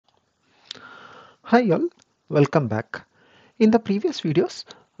Hi all, welcome back. In the previous videos,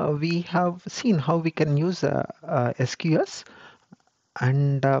 we have seen how we can use SQS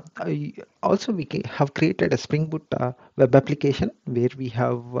and also have created a Spring Boot web application where we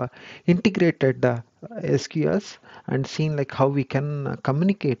have integrated SQS and seen like how we can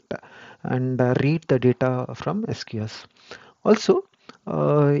communicate and read the data from SQS. Also,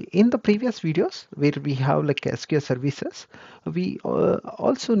 in the previous videos where we have like SQS services, we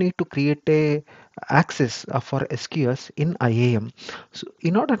also need to create a access for SQS in IAM. So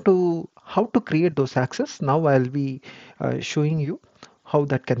in order to how to create those access, now I'll be showing you how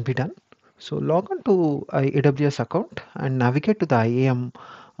that can be done. So log on to AWS account and navigate to the IAM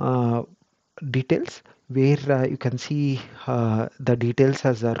uh, details where you can see the details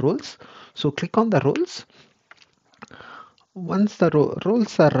as roles. So click on the roles. Once the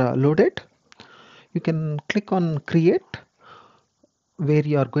roles are loaded, you can click on create where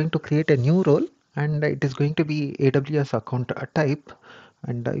you are going to create a new role and it is going to be AWS account type,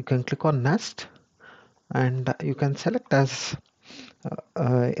 and you can click on nest and you can select as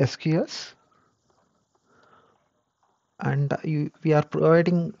SQS, and we are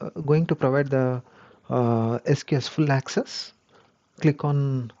providing going to provide the SQS full access. Click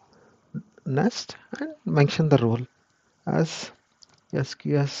on nest and mention the role as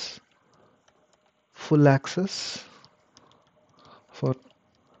SQS full access for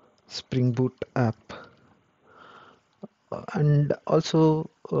Spring Boot app. And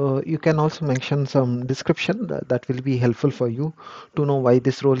also you can also mention some description that will be helpful for you to know why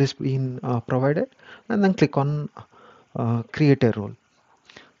this role is being provided, and then click on create a role.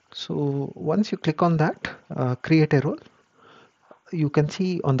 So once you click on that create a role, you can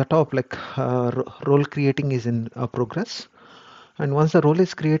see on the top like role creating is in progress, and once the role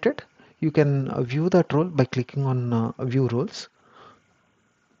is created you can view that role by clicking on view roles.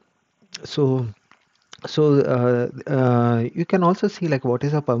 So you can also see like what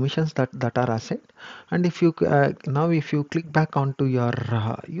is the permissions that are assigned, and if you now if you click back onto your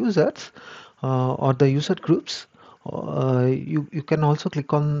users or the user groups, you can also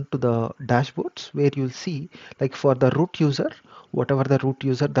click on to the dashboards where you'll see like for the root user, whatever the root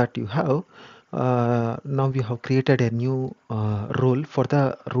user that you have, now we have created a new role for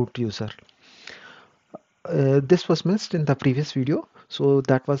the root user. This was missed in the previous video, so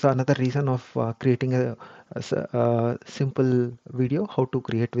that was another reason of creating a simple video how to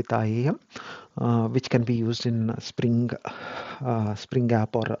create with IAM, which can be used in Spring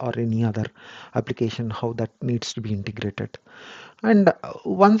app or any other application, how that needs to be integrated. And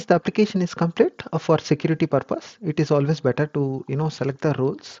once the application is complete, for security purpose it is always better to select the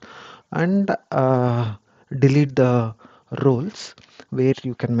roles and delete the roles, where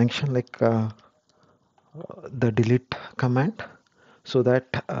you can mention like the delete command so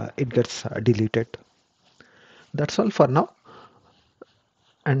that it gets deleted. That's all for now,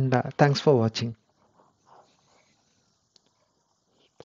 and thanks for watching.